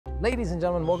Ladies and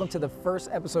gentlemen, welcome to the first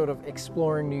episode of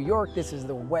Exploring New York. This is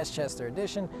the Westchester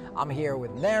edition. I'm here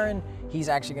with Naren. He's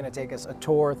actually going to take us a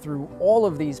tour through all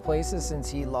of these places since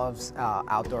he loves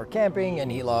outdoor camping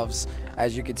and he loves,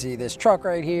 as you can see, this truck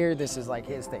right here. This is like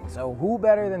his thing. So who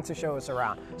better than to show us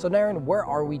around? So Naren, where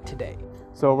are we today?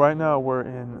 So right now we're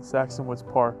in Saxon Woods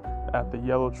Park at the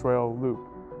Yellow Trail Loop.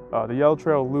 The Yellow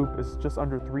Trail Loop is just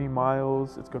under 3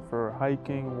 miles. It's good for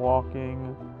hiking,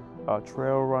 walking,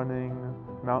 trail running,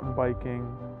 mountain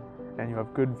biking, and you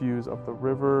have good views of the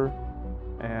river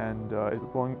and it's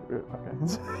blowing.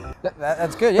 Okay.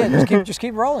 That's good. Yeah, just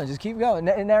keep rolling. Just keep going.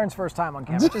 Naren's first time on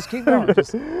camera. Just keep going.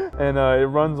 And it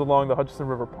runs along the Hutchinson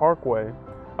River Parkway.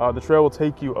 The trail will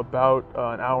take you about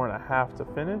an hour and a half to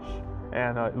finish,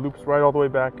 and it loops right all the way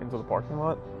back into the parking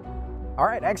lot. All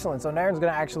right, excellent. So Naren's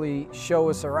gonna actually show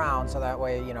us around so that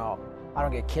way, you know, I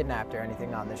don't get kidnapped or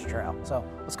anything on this trail. So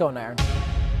let's go, Naren.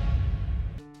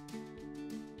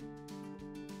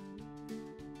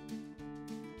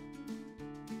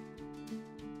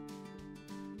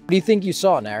 What do you think you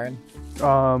saw, Naren?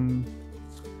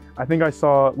 I think I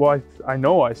saw, well, I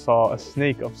know I saw a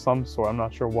snake of some sort. I'm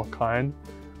not sure what kind,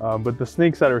 but the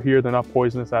snakes that are here, they're not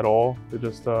poisonous at all. They're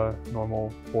just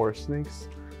normal forest snakes.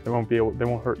 They won't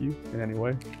hurt you in any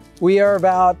way. We are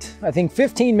about, I think,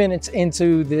 15 minutes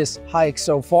into this hike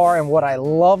so far, and what I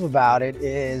love about it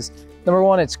is, number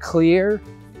one, it's clear.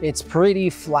 It's pretty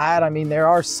flat. I mean, there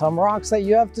are some rocks that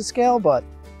you have to scale, but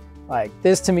like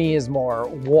this to me is more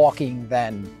walking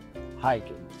than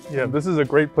hiking. Yeah, this is a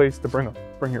great place to bring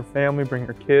your family, bring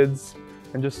your kids,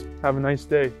 and just have a nice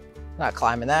day. Not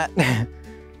climbing that.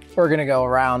 We're gonna go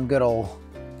around good old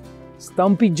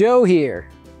Stumpy Joe here.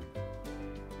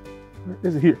 Where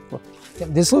is it here? Look.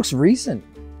 This looks recent.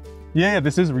 Yeah,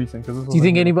 this is recent. Do you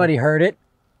think anybody heard it?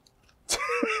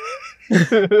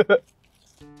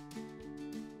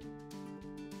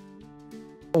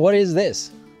 What is this?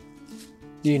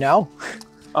 Do you know?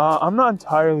 I'm not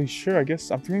entirely sure. I guess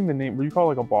I'm forgetting the name. What do you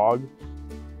call it, like a bog?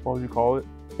 What would you call it?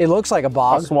 It looks like a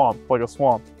bog. A swamp, like a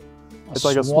swamp. It's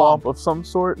like a swamp of some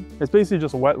sort. It's basically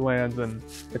just wetlands, and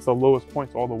it's the lowest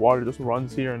point, so all the water just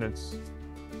runs here, and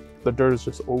the dirt is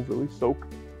just overly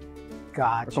soaked.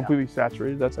 Gotcha. Or completely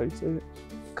saturated, that's how you say it.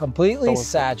 Completely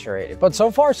saturated. But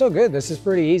so far so good. This is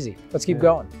pretty easy. Let's keep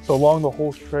going. So along the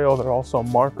whole trail, there are also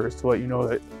markers to let you know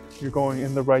that you're going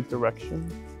in the right direction.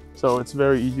 So it's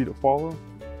very easy to follow.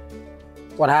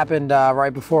 What happened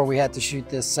right before we had to shoot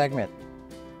this segment?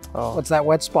 Oh. What's that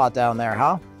wet spot down there,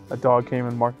 huh? A dog came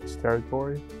and marked its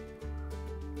territory.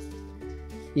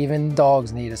 Even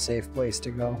dogs need a safe place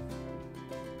to go.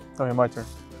 Okay, my turn.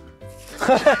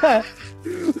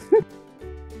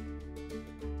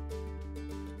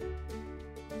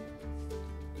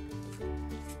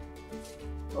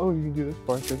 Oh, you can do this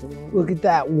part. Look at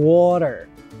that water.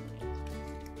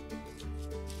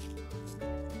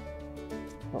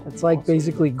 It's like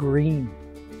basically green.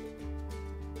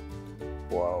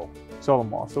 Whoa. See all the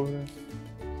moss over there?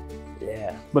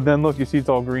 Yeah. But then look, you see it's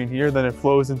all green here, then it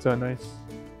flows into a nice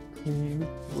clean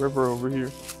river over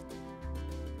here.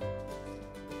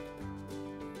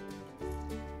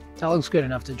 That looks good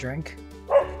enough to drink.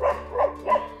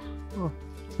 Oh.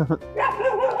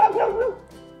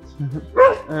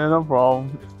 Yeah, no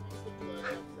problem.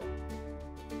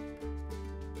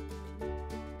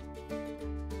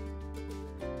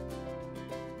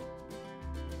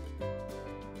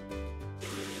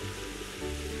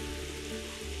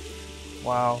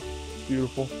 Wow,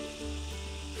 beautiful.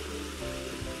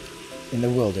 In the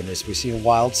wilderness, we see a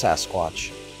wild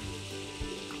Sasquatch.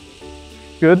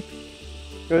 Good?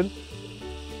 Good?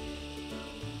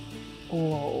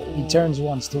 Whoa. He turns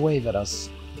once to wave at us.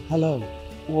 Hello.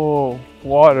 Whoa,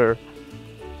 water.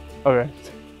 Okay.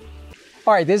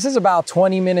 All right, this is about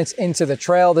 20 minutes into the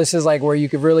trail. This is like where you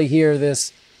could really hear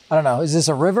this, I don't know, is this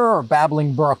a river or a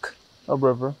babbling brook? A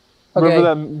river. Okay. River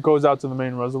that goes out to the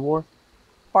main reservoir.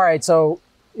 All right, so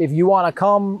if you want to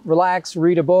come, relax,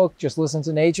 read a book, just listen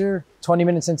to nature, 20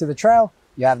 minutes into the trail,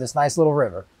 you have this nice little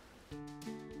river.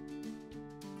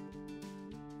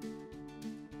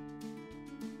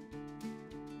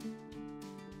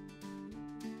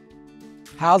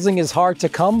 Housing is hard to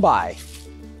come by.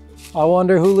 I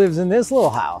wonder who lives in this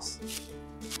little house.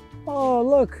 Oh,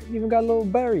 look, even got little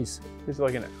berries. Is it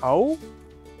like an owl?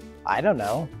 I don't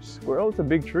know. Squirrel? It's a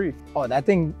big tree. Oh, that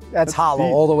thing, that's hollow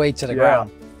deep. all the way to the ground.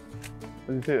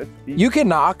 You can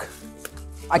knock.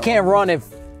 I can't run if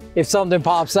something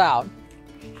pops out.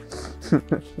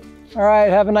 All right,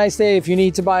 have a nice day. If you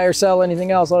need to buy or sell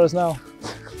anything else, let us know.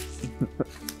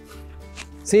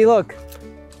 See, look,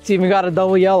 it's even got a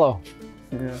double yellow.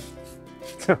 Yeah.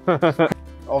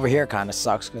 Over here kind of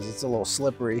sucks because it's a little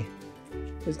slippery.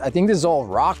 I think this is all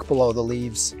rock below the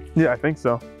leaves. Yeah, I think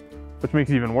so, which makes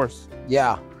it even worse.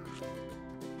 Yeah.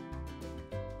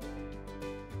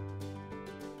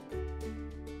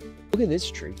 Look at this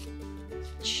tree.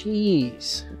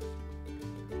 Jeez.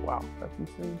 Wow, that's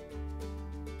insane.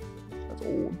 That's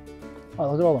old.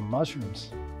 Oh, look at all the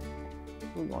mushrooms.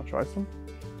 We want to try some?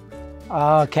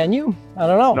 Can you? I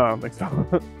don't know. No, I don't think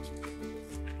so.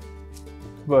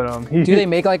 But do they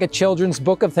make like a children's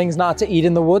book of things not to eat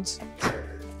in the woods?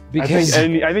 Because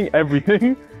I think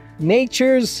everything.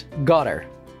 Nature's gutter.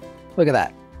 Look at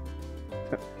that.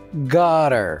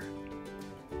 Gutter.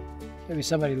 Maybe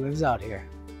somebody lives out here.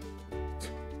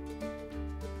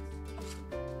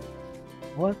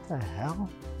 What the hell?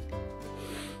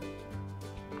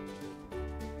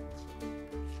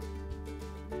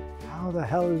 How the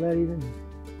hell is that even?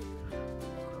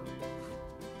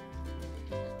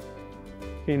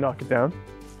 Can you knock it down?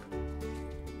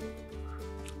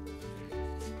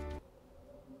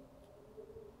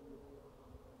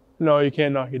 No, you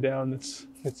can't knock it down. It's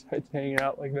hanging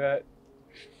out like that.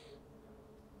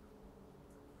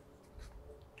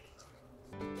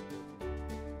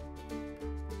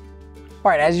 All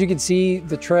right, as you can see,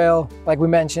 the trail, like we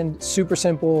mentioned, super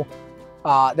simple.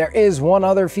 There is one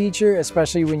other feature,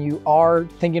 especially when you are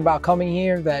thinking about coming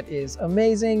here, that is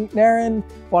amazing. Naren,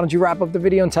 why don't you wrap up the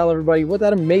video and tell everybody what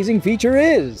that amazing feature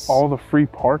is? All the free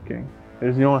parking.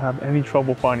 You don't have any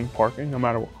trouble finding parking, no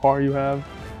matter what car you have.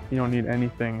 You don't need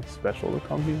anything special to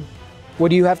come here. What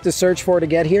do you have to search for to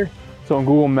get here? So on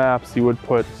Google Maps, you would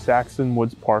put Saxon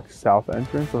Woods Park South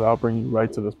entrance, so that'll bring you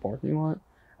right to this parking lot.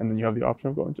 And then you have the option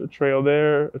of going to a trail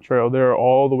there,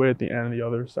 all the way at the end of the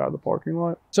other side of the parking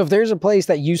lot. So if there's a place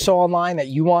that you saw online that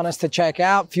you want us to check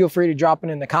out, feel free to drop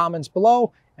it in the comments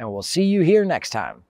below, and we'll see you here next time.